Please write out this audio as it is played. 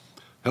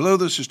Hello,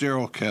 this is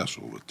Darrell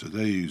Castle with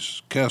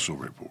today's Castle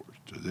Report.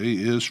 Today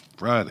is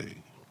Friday,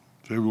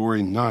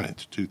 February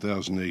 9th,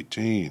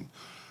 2018.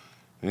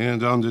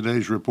 And on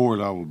today's report,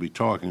 I will be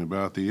talking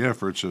about the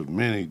efforts of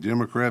many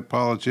Democrat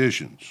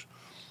politicians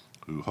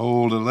who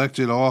hold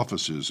elected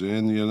offices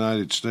in the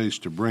United States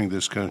to bring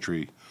this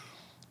country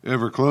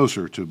ever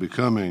closer to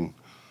becoming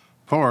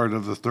part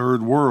of the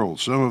third world.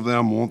 Some of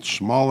them want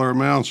smaller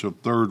amounts of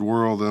third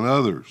world than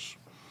others,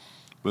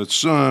 but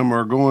some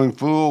are going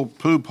full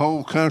poop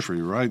hole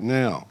country right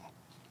now.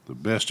 The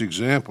best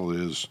example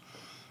is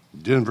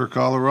Denver,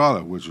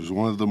 Colorado, which is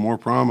one of the more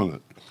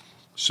prominent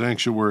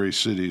sanctuary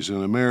cities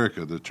in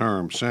America. The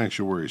term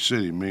sanctuary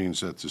city means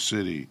that the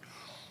city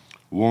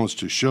wants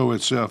to show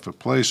itself a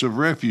place of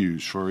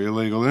refuge for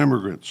illegal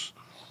immigrants.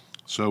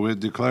 So it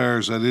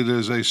declares that it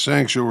is a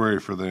sanctuary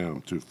for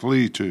them to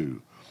flee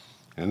to,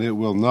 and it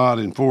will not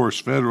enforce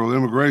federal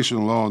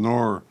immigration law,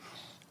 nor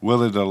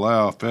will it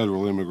allow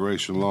federal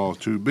immigration law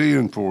to be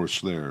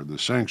enforced there. The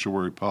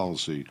sanctuary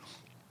policy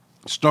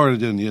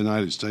started in the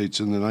United States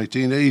in the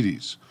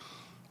 1980s,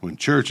 when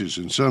churches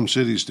in some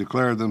cities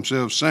declared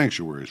themselves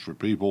sanctuaries for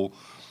people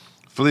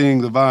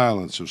fleeing the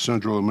violence of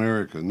Central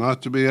America.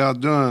 Not to be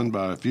outdone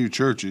by a few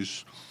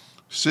churches,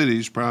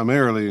 cities,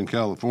 primarily in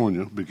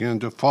California, began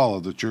to follow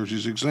the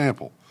church's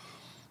example.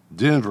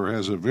 Denver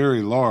has a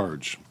very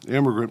large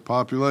immigrant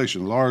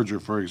population, larger,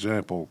 for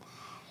example,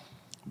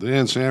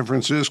 than San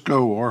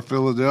Francisco or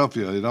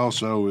Philadelphia. It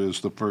also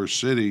is the first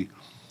city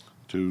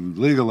to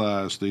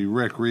legalize the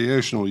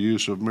recreational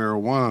use of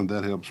marijuana.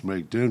 That helps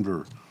make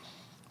Denver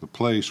the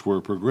place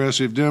where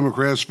progressive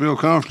Democrats feel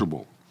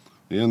comfortable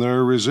in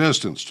their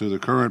resistance to the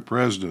current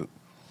president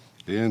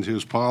and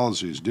his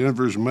policies.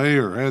 Denver's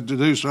mayor had to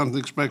do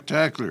something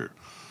spectacular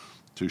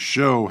to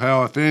show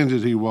how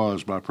offended he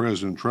was by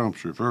President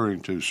Trump's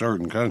referring to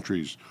certain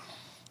countries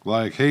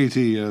like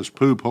Haiti as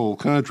poop hole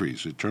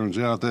countries. It turns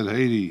out that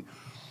Haiti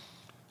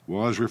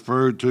was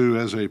referred to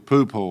as a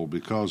poop hole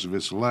because of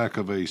its lack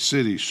of a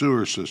city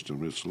sewer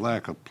system, its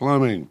lack of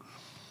plumbing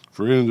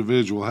for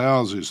individual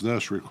houses,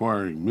 thus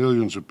requiring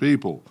millions of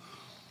people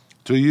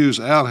to use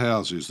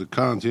outhouses, the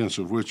contents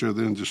of which are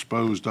then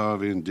disposed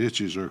of in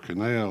ditches or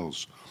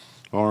canals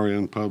or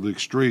in public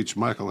streets.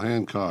 Michael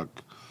Hancock,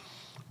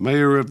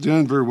 mayor of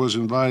Denver, was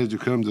invited to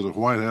come to the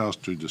White House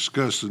to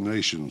discuss the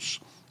nation's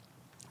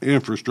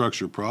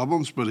infrastructure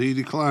problems, but he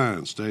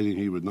declined, stating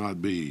he would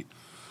not be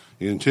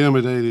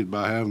intimidated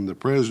by having the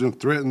president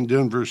threaten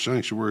Denver's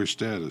sanctuary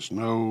status.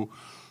 No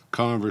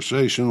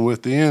conversation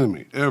with the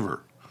enemy,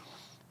 ever.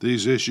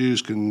 These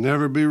issues can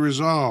never be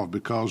resolved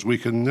because we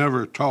can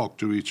never talk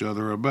to each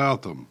other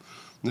about them.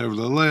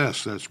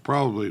 Nevertheless, that's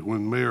probably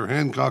when Mayor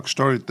Hancock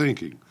started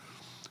thinking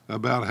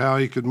about how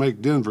he could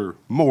make Denver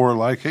more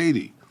like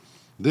Haiti.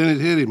 Then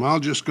it hit him. I'll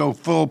just go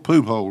full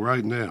poop hole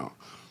right now.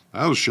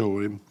 I'll show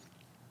him.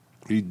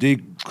 He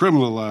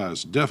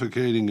decriminalized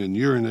defecating and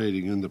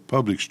urinating in the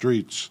public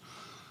streets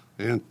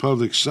and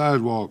public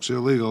sidewalks.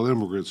 Illegal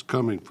immigrants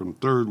coming from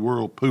third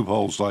world poop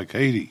holes like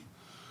Haiti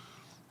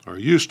are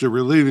used to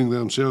relieving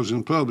themselves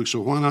in public,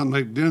 so why not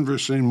make Denver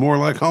seem more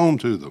like home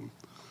to them?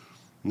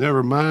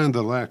 Never mind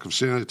the lack of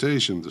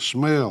sanitation, the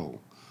smell,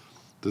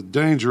 the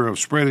danger of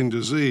spreading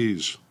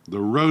disease, the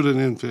rodent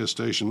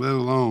infestation, let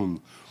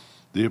alone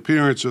the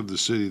appearance of the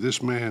city.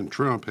 This man,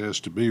 Trump, has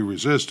to be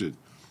resisted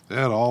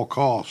at all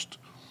cost.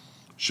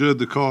 Should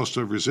the cost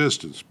of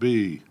resistance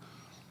be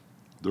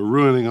the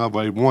ruining of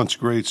a once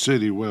great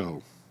city,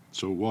 well,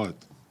 so what?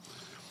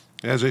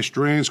 As a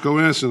strange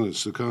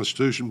coincidence, the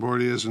Constitution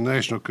Party has a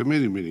national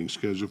committee meeting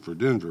scheduled for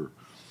Denver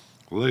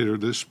later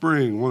this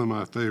spring. One of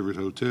my favorite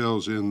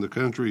hotels in the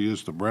country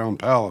is the Brown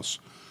Palace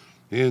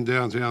in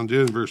downtown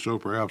Denver, so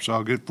perhaps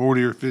I'll get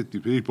 40 or 50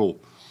 people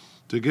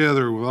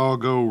together. We'll all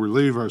go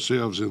relieve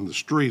ourselves in the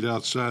street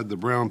outside the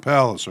Brown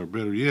Palace, or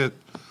better yet,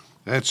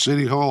 at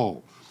City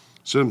Hall.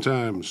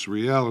 Sometimes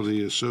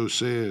reality is so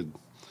sad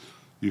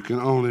you can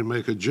only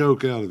make a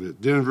joke out of it.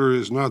 Denver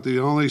is not the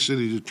only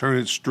city to turn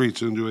its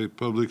streets into a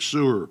public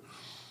sewer,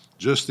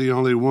 just the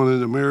only one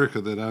in America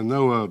that I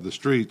know of. The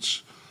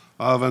streets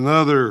of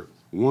another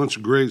once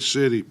great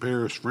city,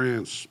 Paris,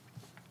 France,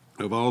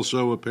 have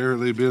also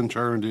apparently been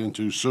turned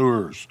into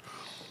sewers.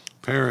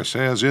 Paris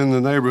has in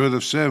the neighborhood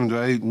of 7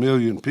 to 8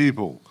 million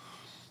people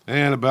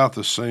and about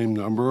the same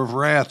number of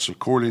rats,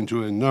 according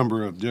to a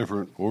number of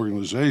different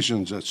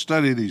organizations that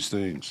study these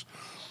things.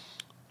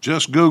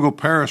 Just Google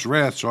Paris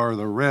rats or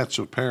the rats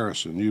of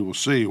Paris, and you will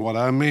see what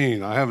I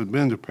mean. I haven't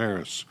been to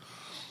Paris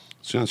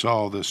since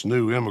all this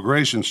new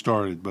immigration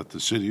started, but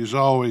the city has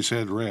always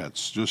had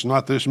rats, just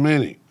not this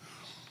many,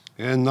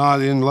 and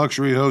not in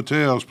luxury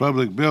hotels,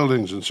 public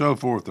buildings, and so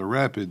forth. The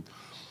rapid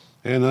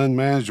and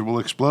unmanageable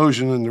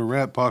explosion in the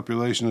rat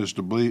population is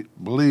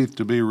believed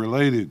to be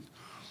related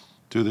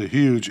to the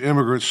huge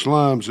immigrant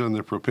slums and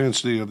the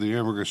propensity of the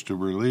immigrants to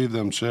relieve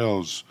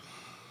themselves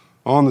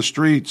on the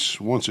streets.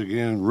 Once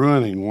again,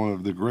 ruining one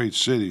of the great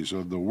cities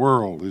of the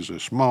world is a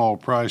small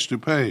price to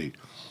pay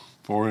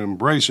for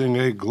embracing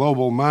a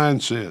global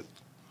mindset.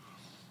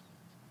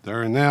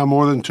 There are now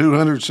more than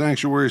 200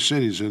 sanctuary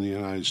cities in the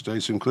United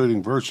States,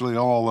 including virtually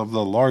all of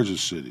the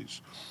largest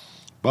cities: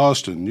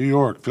 Boston, New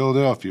York,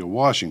 Philadelphia,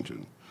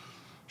 Washington,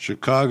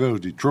 Chicago,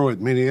 Detroit,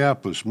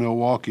 Minneapolis,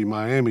 Milwaukee,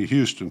 Miami,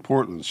 Houston,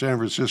 Portland, San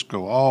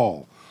Francisco,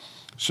 all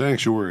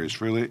sanctuaries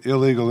for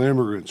illegal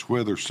immigrants,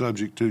 whether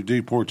subject to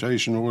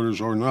deportation orders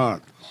or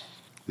not.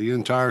 The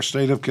entire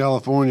state of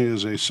California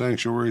is a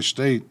sanctuary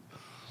state.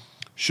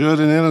 Should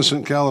an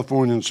innocent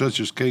Californian such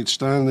as Kate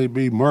Stanley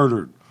be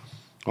murdered,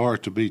 or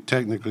to be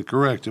technically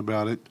correct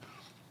about it,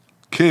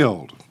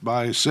 killed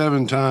by a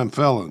 7-time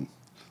felon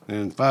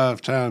and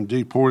 5-time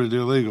deported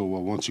illegal,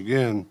 well, once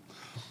again,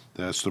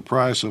 that's the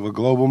price of a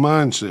global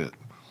mindset.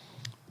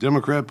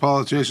 Democrat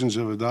politicians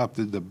have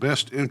adopted the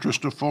best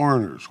interest of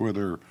foreigners,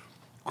 whether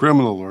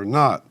criminal or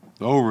not,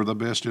 over the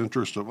best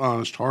interest of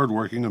honest,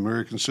 hardworking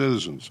American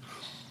citizens.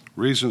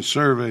 Recent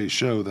surveys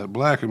show that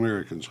black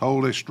Americans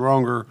hold a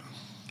stronger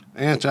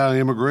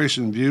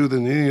anti-immigration view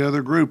than any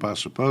other group, I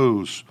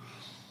suppose.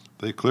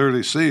 They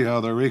clearly see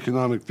how their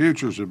economic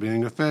futures are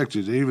being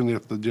affected, even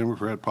if the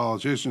Democrat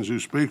politicians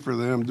who speak for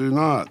them do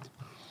not.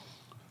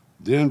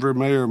 Denver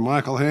Mayor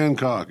Michael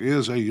Hancock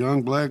is a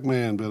young black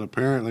man, but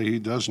apparently he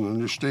doesn't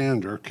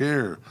understand or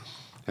care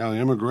how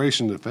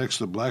immigration affects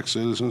the black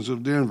citizens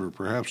of Denver.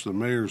 Perhaps the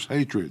mayor's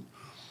hatred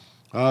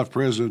of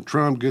President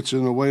Trump gets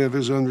in the way of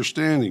his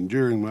understanding.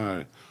 During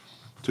my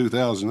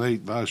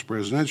 2008 vice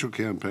presidential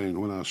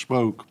campaign, when I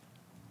spoke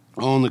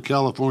on the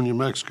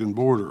California-Mexican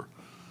border,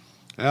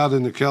 out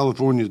in the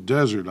California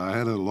desert, I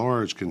had a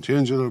large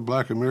contingent of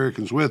black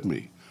Americans with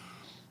me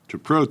to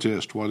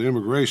protest what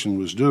immigration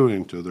was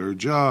doing to their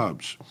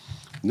jobs.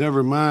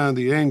 Never mind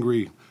the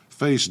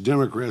angry-faced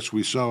Democrats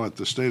we saw at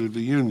the State of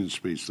the Union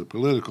speech. The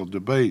political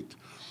debate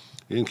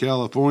in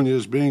California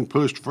is being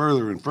pushed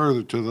further and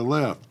further to the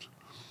left.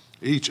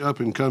 Each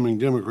up-and-coming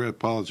Democrat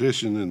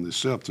politician in the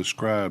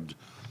self-described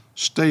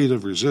state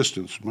of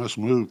resistance must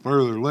move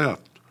further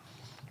left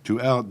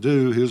to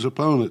outdo his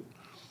opponent.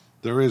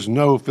 There is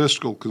no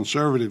fiscal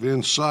conservative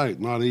in sight,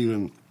 not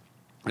even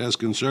as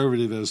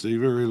conservative as the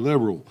very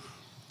liberal,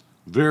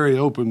 very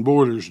open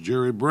borders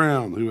Jerry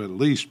Brown, who at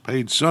least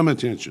paid some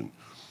attention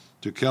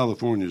to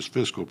California's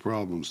fiscal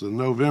problems. The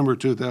November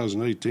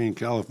 2018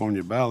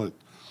 California ballot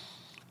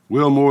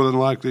will more than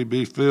likely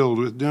be filled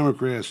with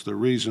Democrats. The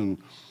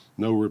reason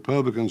no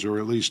Republicans, or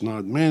at least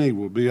not many,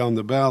 will be on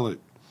the ballot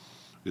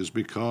is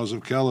because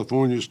of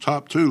California's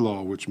top 2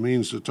 law, which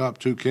means the top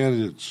 2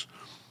 candidates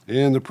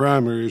in the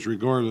primaries,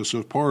 regardless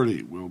of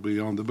party, will be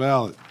on the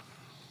ballot.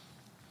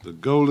 The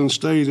Golden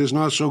State is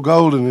not so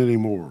golden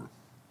anymore,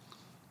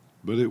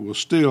 but it will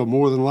still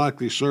more than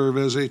likely serve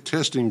as a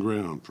testing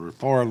ground for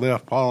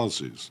far-left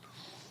policies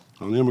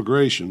on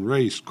immigration,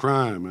 race,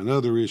 crime, and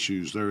other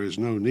issues. There is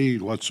no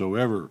need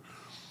whatsoever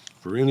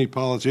for any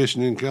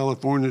politician in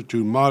California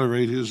to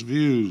moderate his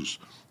views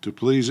to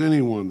please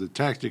anyone. The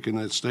tactic in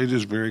that state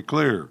is very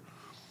clear.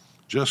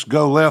 Just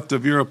go left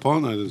of your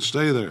opponent and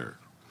stay there.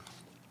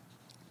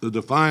 The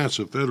defiance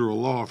of federal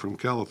law from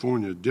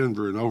California,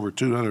 Denver, and over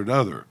 200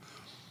 other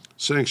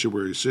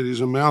sanctuary cities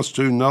amounts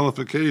to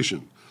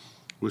nullification,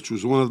 which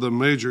was one of the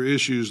major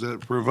issues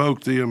that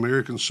provoked the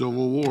American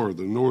Civil War.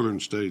 The northern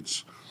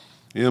states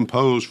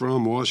imposed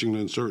from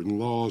Washington certain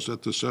laws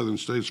that the southern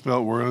states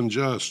felt were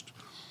unjust,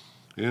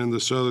 and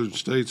the southern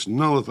states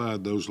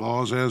nullified those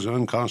laws as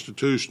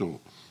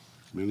unconstitutional.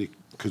 Many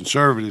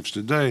conservatives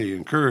today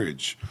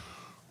encourage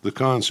the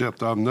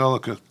concept of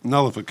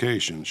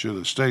nullification should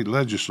a state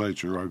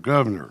legislature or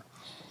governor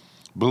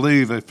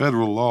believe a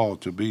federal law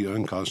to be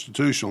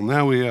unconstitutional.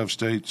 Now we have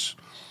states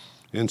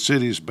and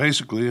cities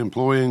basically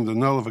employing the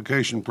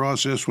nullification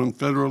process when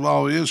federal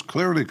law is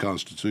clearly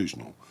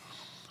constitutional.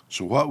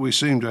 So what we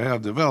seem to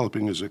have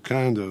developing is a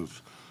kind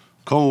of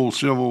cold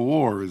civil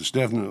war. It's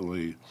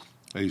definitely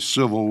a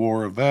civil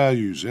war of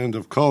values and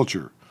of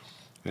culture,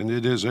 and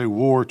it is a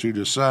war to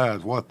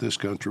decide what this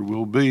country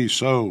will be.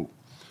 So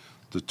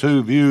the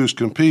two views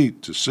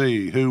compete to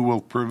see who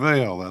will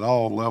prevail at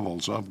all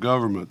levels of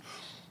government.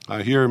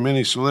 I hear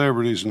many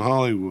celebrities in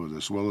Hollywood,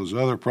 as well as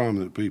other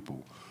prominent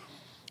people,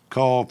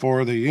 call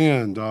for the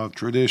end of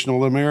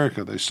traditional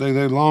America. They say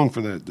they long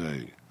for that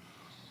day.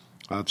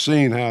 I've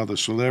seen how the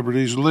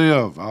celebrities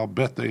live. I'll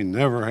bet they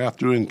never have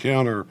to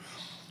encounter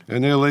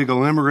an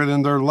illegal immigrant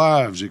in their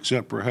lives,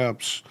 except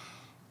perhaps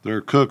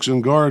their cooks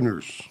and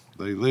gardeners.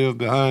 They live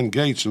behind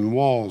gates and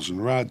walls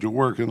and ride to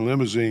work in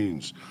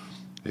limousines,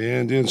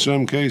 and in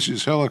some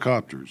cases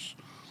helicopters.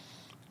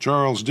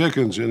 Charles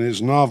Dickens, in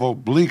his novel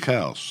Bleak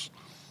House,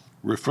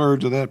 referred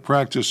to that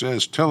practice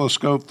as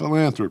telescope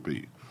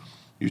philanthropy.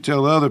 You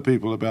tell other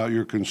people about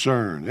your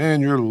concern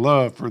and your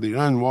love for the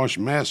unwashed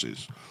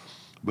masses,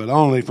 but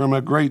only from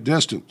a great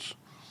distance.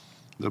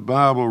 The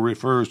Bible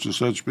refers to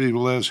such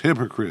people as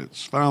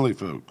hypocrites, folly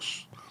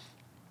folks.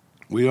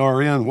 We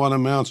are in what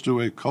amounts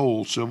to a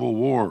cold civil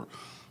war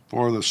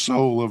for the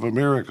soul of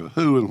America.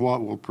 Who and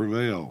what will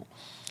prevail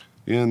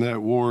in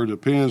that war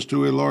depends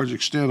to a large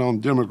extent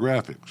on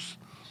demographics,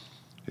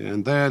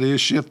 and that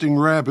is shifting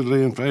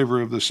rapidly in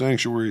favor of the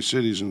sanctuary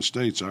cities and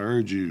states. I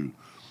urge you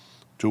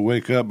to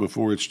wake up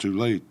before it's too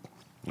late.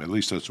 At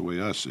least that's the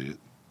way I see it.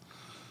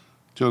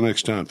 Till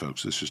next time,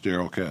 folks, this is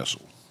Darrell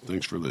Castle.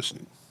 Thanks for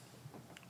listening.